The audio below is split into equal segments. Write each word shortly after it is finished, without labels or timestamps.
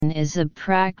question is a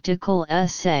practical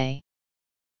essay.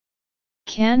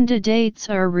 Candidates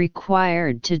are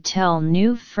required to tell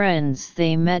new friends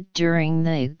they met during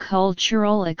the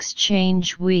Cultural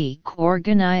Exchange Week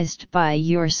organized by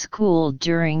your school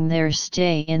during their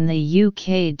stay in the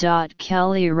UK.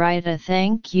 Kelly, write a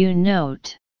thank you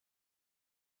note.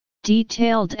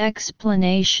 Detailed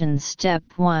explanation. Step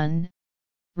 1.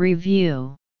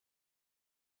 Review.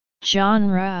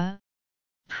 Genre: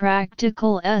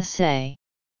 practical essay.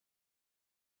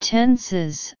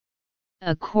 Tenses.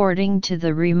 According to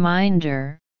the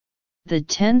reminder, the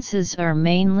tenses are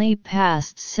mainly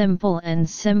past simple and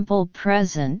simple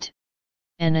present,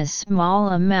 and a small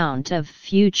amount of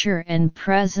future and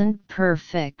present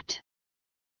perfect.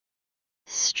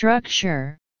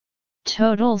 Structure: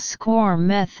 total score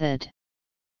method.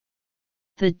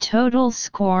 The total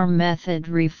score method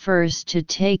refers to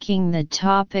taking the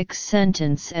topic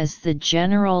sentence as the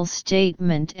general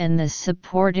statement and the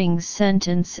supporting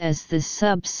sentence as the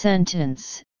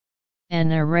sub-sentence,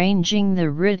 and arranging the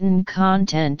written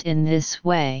content in this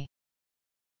way.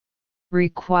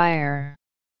 Require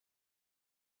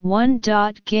 1.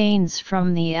 Gains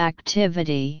from the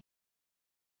activity.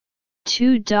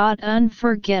 2.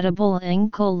 Unforgettable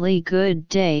incredibly good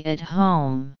day at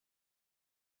home.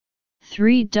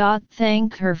 3.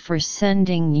 Thank her for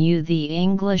sending you the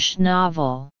English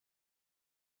novel.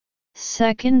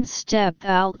 Second step: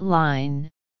 outline.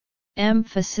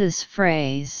 Emphasis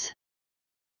phrase.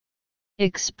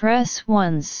 Express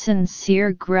one's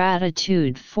sincere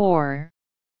gratitude for,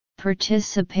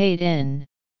 participate in,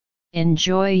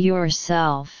 enjoy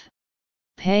yourself,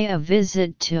 pay a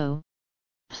visit to,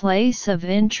 place of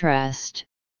interest,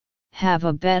 have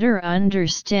a better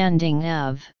understanding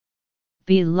of,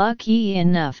 be lucky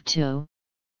enough to,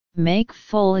 make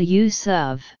full use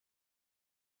of.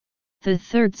 The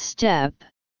third step: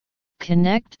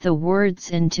 connect the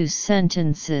words into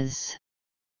sentences.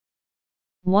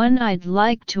 1. I'd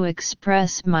like to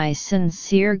express my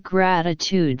sincere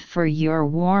gratitude for your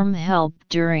warm help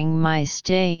during my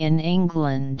stay in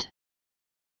England.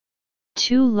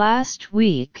 2. Last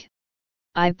week,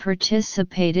 I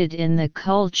participated in the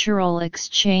Cultural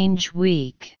Exchange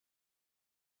Week.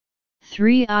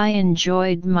 3. I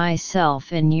enjoyed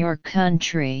myself in your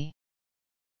country.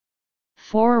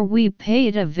 4. We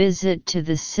paid a visit to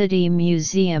the City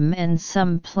Museum and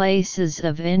some places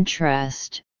of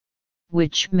interest,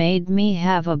 which made me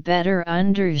have a better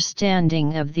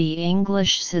understanding of the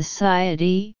English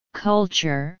society,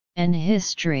 culture, and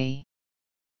history.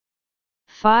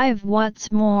 5.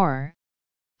 What's more,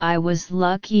 I was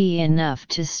lucky enough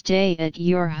to stay at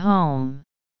your home.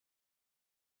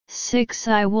 6.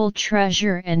 I will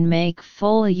treasure and make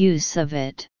full use of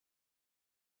it.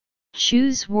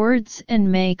 Choose words and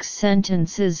make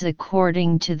sentences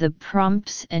according to the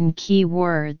prompts and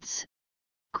keywords.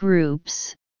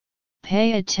 Groups.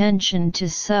 Pay attention to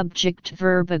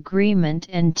subject-verb agreement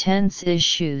and tense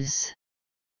issues.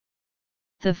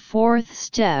 The fourth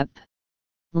step: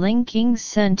 linking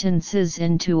sentences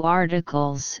into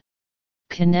articles,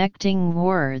 connecting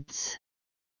words.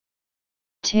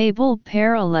 Table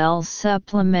parallel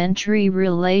supplementary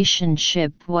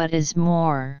relationship. What is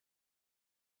more?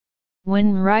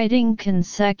 When writing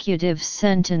consecutive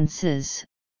sentences,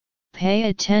 pay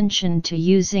attention to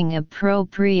using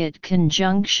appropriate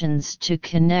conjunctions to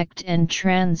connect and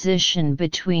transition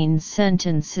between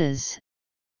sentences,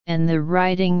 and the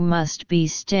writing must be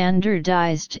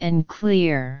standardized and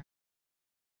clear.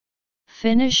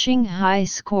 Finishing high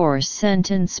score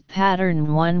sentence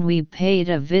pattern 1. We paid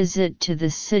a visit to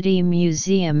the City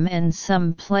Museum and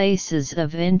some places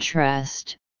of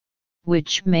interest,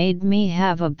 which made me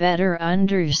have a better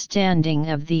understanding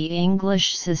of the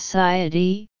English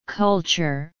society,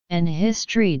 culture, and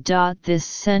history. This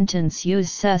sentence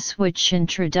uses which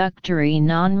introductory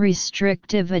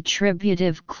non-restrictive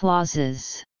attributive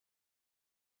clauses.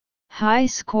 High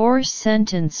score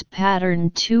sentence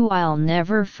pattern 2. I'll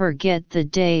never forget the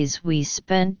days we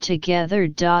spent together.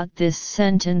 This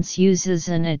sentence uses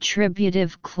an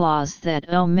attributive clause that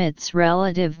omits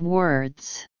relative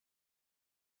words.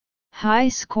 High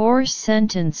score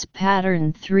sentence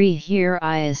pattern 3. Here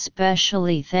I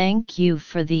especially thank you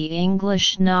for the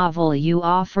English novel you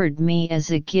offered me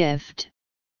as a gift,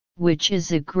 which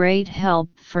is a great help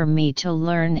for me to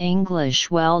learn English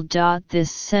well.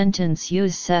 This sentence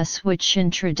uses which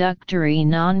introductory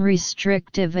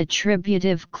non-restrictive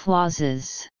attributive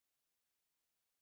clauses.